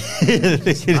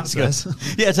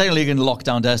 Technically you can lock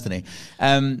down Destiny,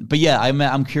 but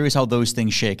I'm curious how those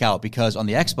things shake out, because on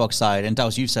the Xbox side, and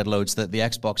Dowse, you've said loads that the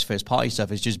Xbox first party stuff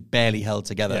is just barely held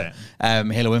together.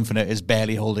 Halo Infinite is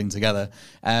barely holding together,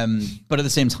 but at the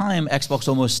same time, Xbox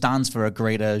almost stands for a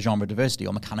greater genre diversity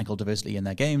or mechanical diversity in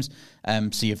their games.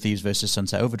 Sea of Thieves versus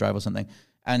Sunset Overdrive or something.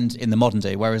 And in the modern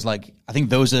day, whereas like I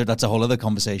think that's a whole other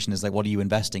conversation, is like, what are you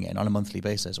investing in on a monthly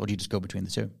basis, or do you just go between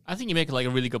the two? I think you make like a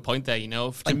really good point there.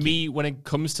 To me, when it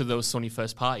comes to those Sony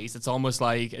first parties, it's almost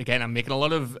like, again, I'm making a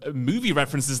lot of movie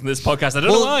references in this podcast. I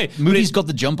don't know why. Movies got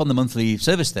the jump on the monthly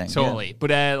service thing. Totally, but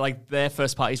like their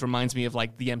first parties reminds me of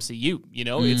like the MCU.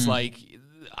 It's like,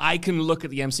 I can look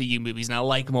at the MCU movies, and I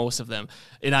like most of them,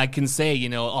 and I can say,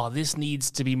 this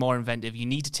needs to be more inventive. You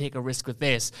need to take a risk with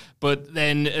this. But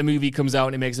then a movie comes out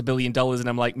and it makes $1 billion, and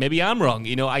I'm like, maybe I'm wrong.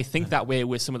 I think that way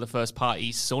with some of the first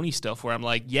party Sony stuff, where I'm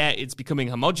like, it's becoming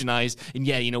homogenized,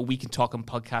 and we can talk on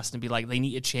podcasts and be like, they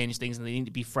need to change things and they need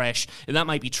to be fresh, and that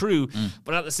might be true.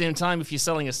 But at the same time, if you're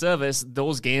selling a service,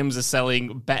 those games are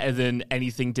selling better than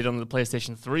anything did on the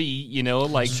PlayStation 3.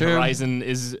 Horizon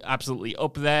is absolutely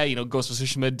up there. Ghost of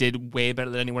Tsushima did way better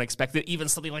than anyone expected. Even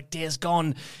something like Days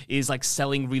Gone is like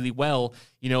selling really well.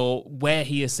 Where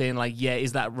he is saying like,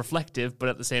 is that reflective? But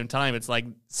at the same time, it's like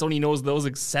Sony knows those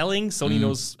are selling. Sony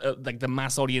knows like the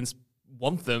mass audience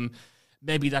want them.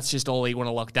 Maybe that's just all they want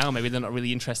to lock down. Maybe they're not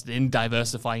really interested in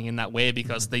diversifying in that way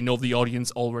because they know the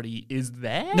audience already is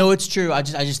there. No, it's true. I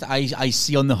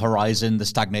see on the horizon the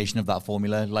stagnation of that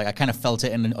formula. Like I kind of felt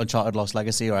it in Uncharted Lost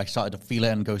Legacy, or I started to feel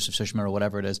it in Ghost of Tsushima or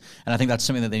whatever it is. And I think that's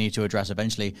something that they need to address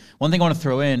eventually. One thing I want to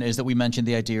throw in is that we mentioned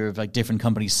the idea of like different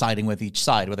companies siding with each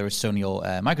side, whether it's Sony or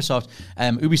Microsoft.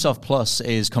 Ubisoft Plus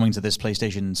is coming to this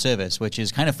PlayStation service, which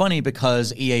is kind of funny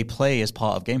because EA Play is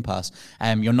part of Game Pass.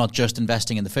 You're not just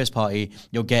investing in the first party,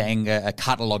 you're getting a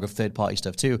catalog of third-party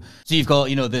stuff too. So you've got,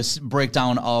 this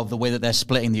breakdown of the way that they're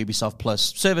splitting the Ubisoft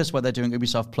Plus service, where they're doing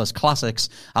Ubisoft Plus Classics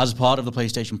as part of the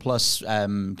PlayStation Plus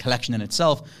collection in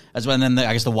itself, as well, and then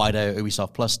I guess the wider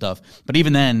Ubisoft Plus stuff. But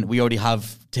even then, we already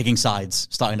have taking sides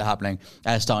starting to happen,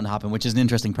 which is an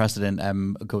interesting precedent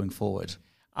going forward.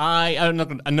 I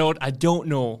don't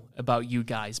know about you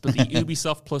guys, but the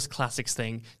Ubisoft Plus Classics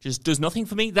thing just does nothing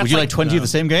for me. Would you like 20 of the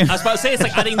same game? I was about to say, it's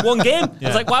like adding one game.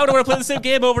 It's like, why would I want to play the same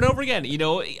game over and over again?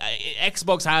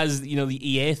 Xbox has, the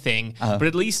EA thing, but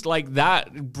at least like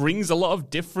that brings a lot of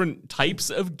different types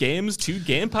of games to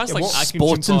Game Pass. Like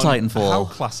Sports and Titanfall. How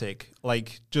classic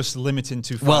Like, just limiting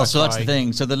to Far Well, so that's Cry. the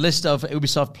thing. So the list of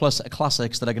Ubisoft Plus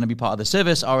classics that are going to be part of the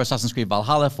service are Assassin's Creed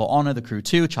Valhalla, For Honor, The Crew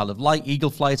 2, Child of Light,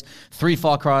 Eagle Flight, 3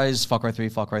 Far Cries, Far Cry 3,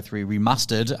 Far Cry 3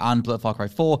 Remastered, and Far Cry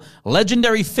 4,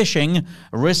 Legendary Fishing,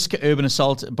 Risk, Urban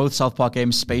Assault, both South Park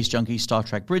games, Space Junkie, Star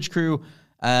Trek Bridge Crew,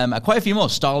 quite a few more.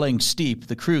 Starling, Steep,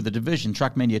 The Crew, The Division,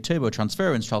 Trackmania Turbo,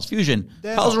 Transference, Trials Fusion,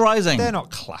 Trials Rising. They're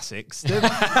not classics.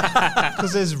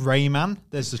 Because there's Rayman,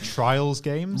 there's the Trials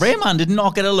games. Rayman did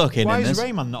not get a look in. Why in is this.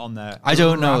 Rayman not on there? I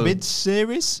don't know. Rabbids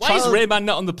series? Why is Rayman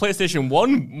not on the PlayStation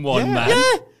 1 man?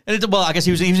 Yeah. Well, I guess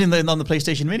he was on the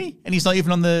PlayStation Mini, and he's not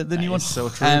even on the new one. So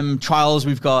true. Trials,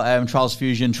 we've got Trials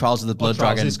Fusion, Trials of the Blood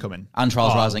Trials Dragon, is coming. and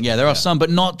Trials Rising. Yeah, there are some,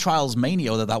 but not Trials Mania.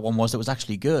 Although that one was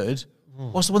actually good.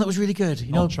 What's the one that was really good?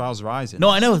 You know, Trials Rising. No,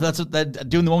 I know they're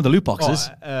doing the one with the loot boxes.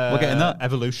 We're getting that.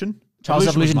 Evolution. Trials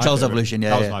Evolution, was my Trials favourite. Evolution, yeah.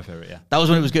 That was my favourite, yeah. That was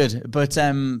when it was good. But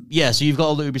so you've got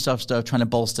all the Ubisoft stuff trying to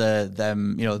bolster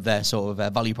them, their sort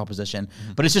of value proposition.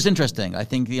 But it's just interesting. I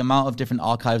think the amount of different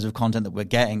archives of content that we're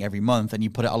getting every month, and you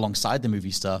put it alongside the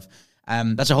movie stuff.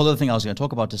 That's a whole other thing I was going to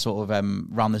talk about to sort of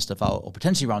round this stuff out, or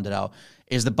potentially round it out,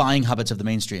 is the buying habits of the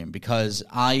mainstream. Because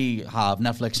I have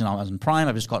Netflix and Amazon Prime.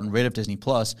 I've just gotten rid of Disney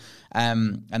Plus,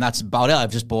 and that's about it.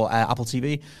 I've just bought Apple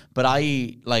TV. But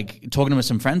I, like, talking with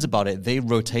some friends about it, they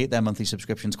rotate their monthly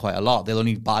subscriptions quite a lot. They'll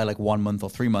only buy like 1 month or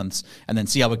 3 months and then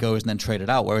see how it goes and then trade it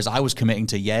out. Whereas I was committing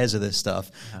to years of this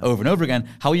stuff over and over again.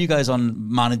 How are you guys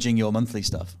on managing your monthly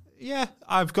stuff? Yeah,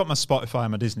 I've got my Spotify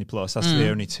and my Disney Plus. That's the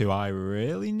only two I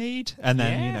really need. And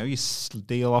then, you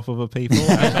steal off other people.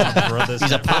 My brothers.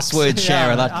 He's a password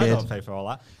sharer, that kid. I don't pay for all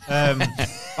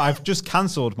that. I've just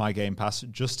cancelled my Game Pass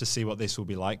just to see what this will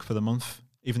be like for the month.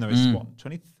 Even though it's,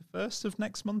 21st of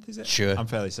next month, is it? Sure. I'm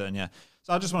fairly certain, yeah.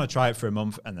 So I just want to try it for a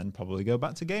month and then probably go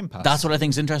back to Game Pass. That's what I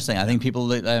think is interesting. I think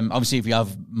people, obviously, if you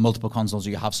have multiple consoles or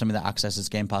you have something that accesses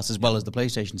Game Pass as well as the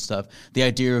PlayStation stuff, the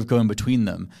idea of going between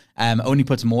them only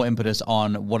puts more impetus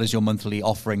on what is your monthly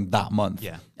offering that month.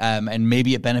 Yeah. And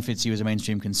maybe it benefits you as a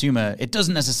mainstream consumer. It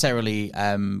doesn't necessarily,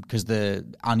 because the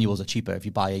annuals are cheaper. If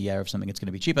you buy a year of something, it's going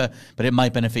to be cheaper. But it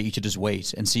might benefit you to just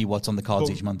wait and see what's on the cards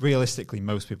each month. Realistically,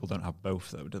 most people don't have both,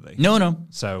 though, do they? No.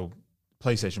 So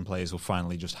PlayStation players will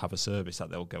finally just have a service that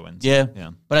they'll go into. Yeah.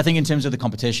 Yeah. But I think in terms of the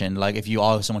competition, like if you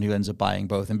are someone who ends up buying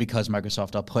both, and because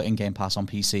Microsoft are putting Game Pass on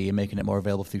PC and making it more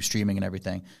available through streaming and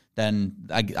everything, then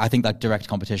I think that direct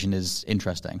competition is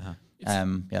interesting.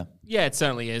 Yeah, it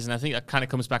certainly is. And I think that kind of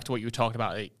comes back to what you were talking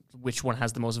about, like, which one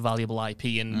has the most valuable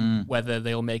IP and whether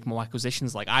they'll make more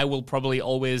acquisitions. Like, I will probably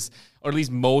always, or at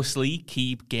least mostly,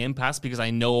 keep Game Pass because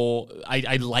I know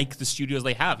I like the studios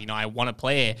they have. I want to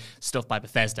play stuff by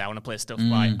Bethesda. I want to play stuff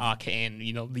by Arcane,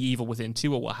 The Evil Within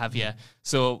 2 or what have you.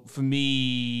 So for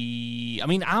me, I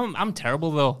mean, I'm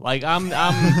terrible though. Like, I'm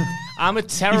a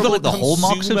terrible You've got like the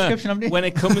Hallmark consumer subscription, haven't you? when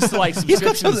it comes to like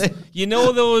subscriptions.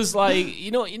 Those like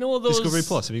you know those Discovery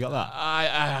Plus, have you got that?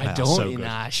 I don't. so good.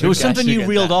 There was something you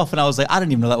reeled off, and I was like, I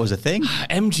didn't even know that was a thing.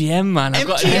 MGM, man. I've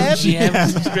got an MGM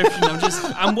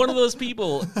subscription. I'm one of those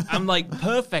people. I'm like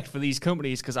perfect for these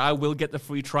companies because I will get the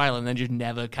free trial and then just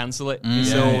never cancel it.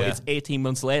 It's 18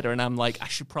 months later, and I'm like, I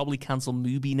should probably cancel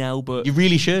Mubi now, but You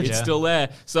really should. it's still there.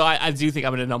 So I do think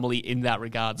I'm an anomaly in that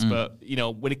regards. But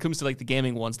when it comes to like the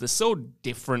gaming ones, they're so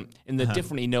different, and they're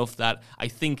different enough that I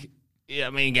think. Yeah, I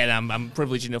mean, again, I'm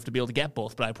privileged enough to be able to get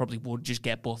both, but I probably would just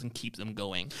get both and keep them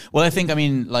going. Well, I think,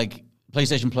 like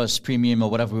PlayStation Plus, Premium,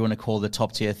 or whatever we want to call the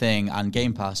top tier thing, and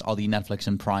Game Pass are the Netflix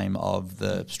and Prime of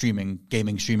the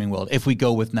gaming streaming world. If we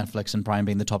go with Netflix and Prime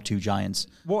being the top two giants.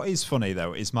 What is funny,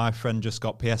 though, is my friend just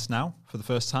got PS Now for the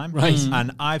first time. Right.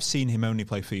 And I've seen him only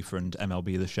play FIFA and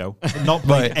MLB The Show. Not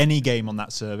play any game on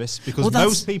that service because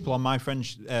most people on my friend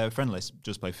list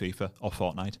just play FIFA or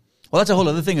Fortnite. Well, that's a whole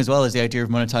other thing as well, is the idea of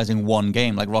monetizing one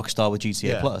game, like Rockstar with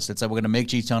GTA Plus. It's like, we're going to make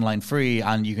GTA Online free,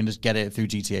 and you can just get it through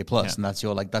GTA Plus, and that's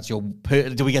your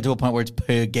do we get to a point where it's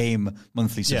per game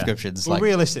monthly subscriptions? Well,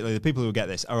 realistically, the people who get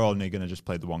this are only going to just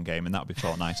play the one game, and that'll be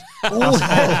Fortnite.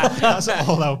 That's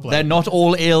all they'll play. They're not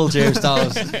all ill, James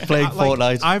Stars, playing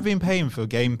Fortnite. I've been paying for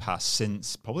Game Pass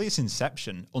since probably its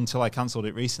inception until I cancelled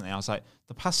it recently. I was like,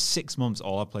 the past 6 months,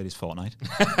 all I've played is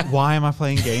Fortnite. Why am I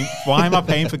playing game? Why am I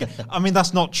paying for game? I mean,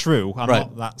 that's not true. I'm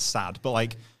not that sad, but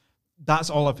like,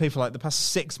 that's all I've paid for. Like the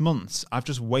past 6 months, I've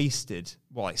just wasted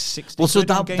 60. Well, so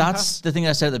quid on Game that's Pass? the thing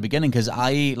I said at the beginning, because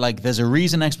there's a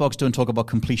reason Xbox don't talk about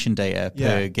completion data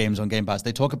per games on Game Pass.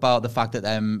 They talk about the fact that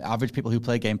average people who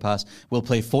play Game Pass will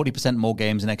play 40% more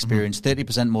games and experience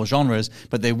 30% more genres,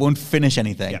 but they won't finish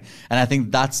anything. And I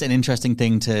think that's an interesting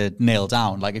thing to nail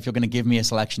down. Like, if you're going to give me a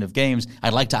selection of games,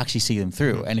 I'd like to actually see them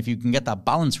through. And if you can get that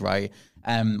balance right,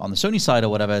 on the Sony side or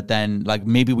whatever, then like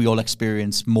maybe we all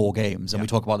experience more games and we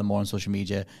talk about them more on social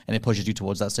media and it pushes you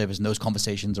towards that service, and those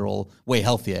conversations are all way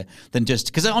healthier than just,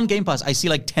 because on Game Pass I see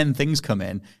like 10 things come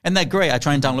in and they're great, I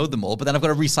try and download them all, but then I've got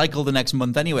to recycle the next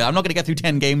month anyway. I'm not going to get through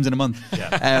 10 games in a month.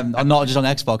 I'm not just on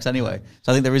Xbox anyway,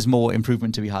 so I think there is more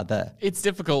improvement to be had there. It's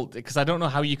difficult because I don't know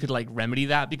how you could like remedy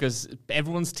that, because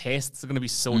everyone's tastes are going to be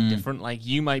so different. Like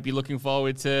you might be looking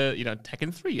forward to, you know,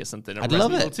 Tekken 3 or something, or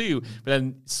Resident Evil 2, but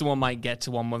then someone might get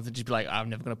to 1 month and just be like, I'm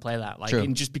never going to play that. Like,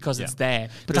 and just because it's there,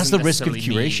 but that's the risk of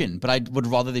curation. But I would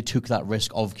rather they took that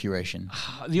risk of curation.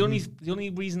 The only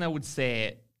reason I would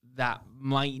say that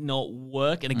might not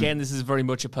work, and again, this is very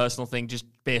much a personal thing, just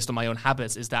based on my own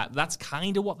habits, is that that's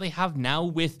kind of what they have now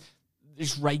with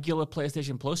just regular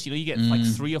PlayStation Plus. You know, you get like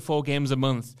 3 or 4 games a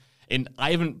month, and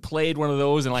I haven't played one of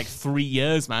those in like 3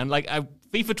 years, man. Like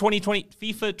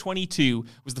FIFA 22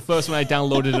 was the first one I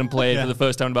downloaded and played for the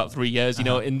first time in about 3 years, you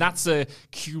know, and that's a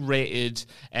curated,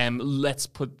 let's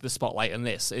put the spotlight on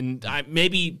this. And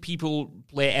maybe people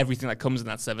play everything that comes in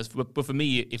that service, but for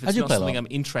me, if it's not something I'm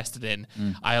interested in,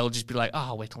 I'll just be like,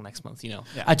 I'll wait till next month, you know.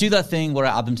 I do that thing where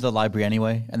I add them to the library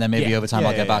anyway, and then maybe over time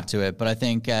I'll get back to it. But I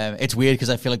think it's weird because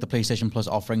I feel like the PlayStation Plus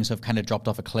offerings have kind of dropped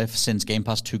off a cliff since Game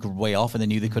Pass took way off and they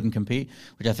knew they couldn't compete,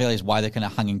 which I feel is why they're kind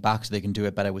of hanging back so they can do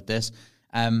it better with this.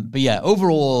 But yeah,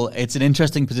 overall, it's an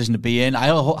interesting position to be in. I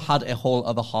had a whole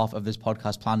other half of this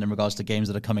podcast planned in regards to games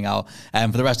that are coming out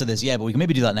for the rest of this year, but we can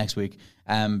maybe do that next week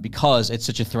because it's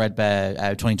such a threadbare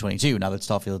 2022 now that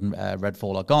Starfield and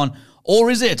Redfall are gone.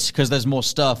 Or is it? Because there's more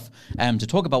stuff to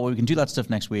talk about, where we can do that stuff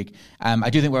next week. I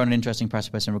do think we're on an interesting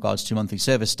precipice in regards to monthly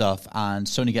service stuff and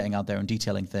Sony getting out there and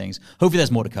detailing things. Hopefully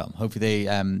there's more to come. Hopefully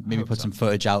they maybe put some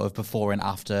footage out of before and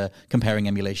after, comparing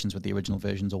emulations with the original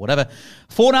versions or whatever.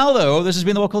 For now, though, this has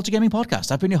been the What Culture Gaming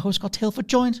Podcast. I've been your host, Scott Tailford,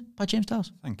 joined by James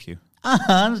Dowse. Thank you.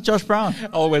 And Josh Brown.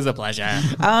 Always a pleasure.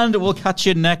 And we'll catch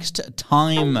you next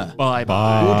time. Bye.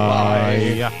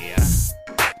 Goodbye. Yeah.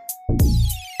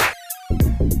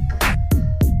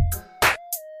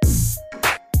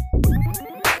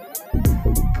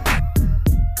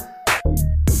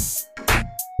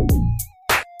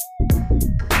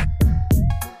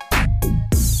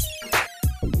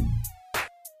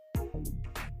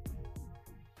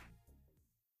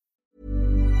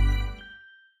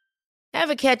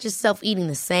 Ever catch yourself eating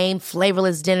the same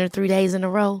flavorless dinner 3 days in a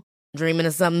row? Dreaming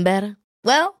of something better?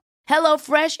 Well,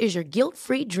 HelloFresh is your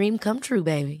guilt-free dream come true,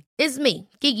 baby. It's me,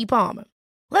 Keke Palmer.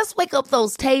 Let's wake up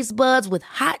those taste buds with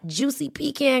hot, juicy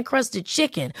pecan-crusted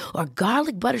chicken or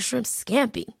garlic butter shrimp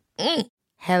scampi.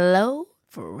 Hello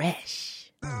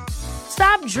Fresh.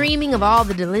 Stop dreaming of all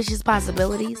the delicious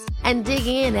possibilities and dig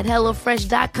in at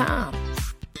HelloFresh.com.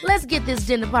 Let's get this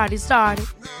dinner party started.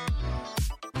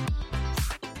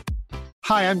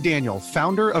 Hi, I'm Daniel,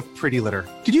 founder of Pretty Litter.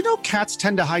 Did you know cats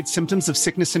tend to hide symptoms of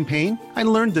sickness and pain? I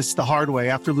learned this the hard way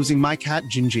after losing my cat,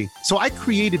 Gingy. So I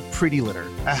created Pretty Litter,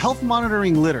 a health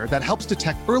monitoring litter that helps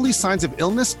detect early signs of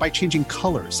illness by changing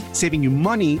colors, saving you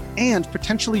money and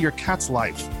potentially your cat's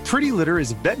life. Pretty Litter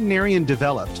is veterinarian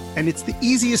developed, and it's the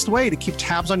easiest way to keep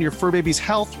tabs on your fur baby's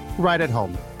health right at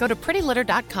home. Go to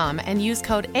prettylitter.com and use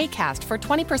code ACAST for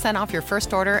 20% off your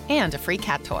first order and a free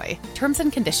cat toy. Terms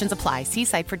and conditions apply. See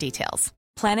site for details.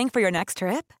 Planning for your next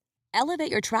trip?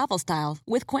 Elevate your travel style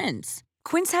with Quince.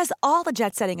 Quince has all the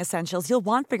jet-setting essentials you'll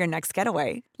want for your next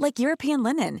getaway, like European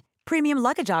linen, premium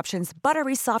luggage options,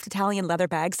 buttery soft Italian leather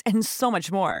bags, and so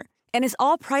much more. And is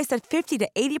all priced at 50 to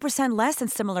 80% less than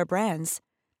similar brands.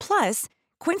 Plus,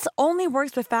 Quince only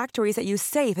works with factories that use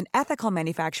safe and ethical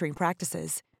manufacturing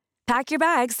practices. Pack your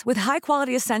bags with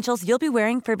high-quality essentials you'll be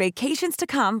wearing for vacations to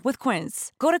come with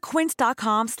Quince. Go to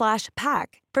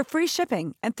quince.com/pack for free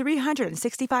shipping and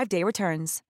 365-day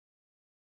returns.